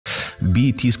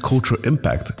BET's cultural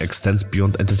impact extends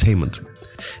beyond entertainment.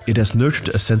 It has nurtured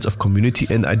a sense of community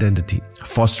and identity,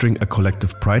 fostering a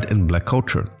collective pride in Black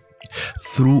culture.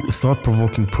 Through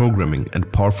thought-provoking programming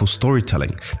and powerful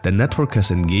storytelling, the network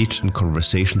has engaged in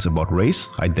conversations about race,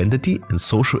 identity, and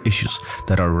social issues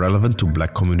that are relevant to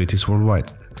Black communities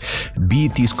worldwide.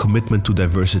 BET's commitment to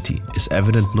diversity is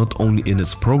evident not only in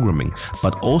its programming,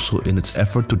 but also in its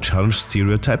effort to challenge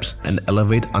stereotypes and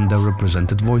elevate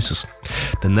underrepresented voices.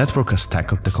 The network has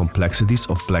tackled the complexities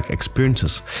of Black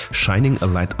experiences, shining a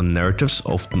light on narratives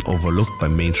often overlooked by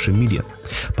mainstream media.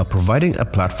 By providing a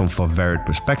platform for varied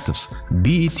perspectives,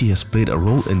 BET has played a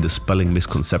role in dispelling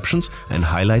misconceptions and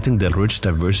highlighting the rich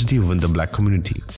diversity within the Black community.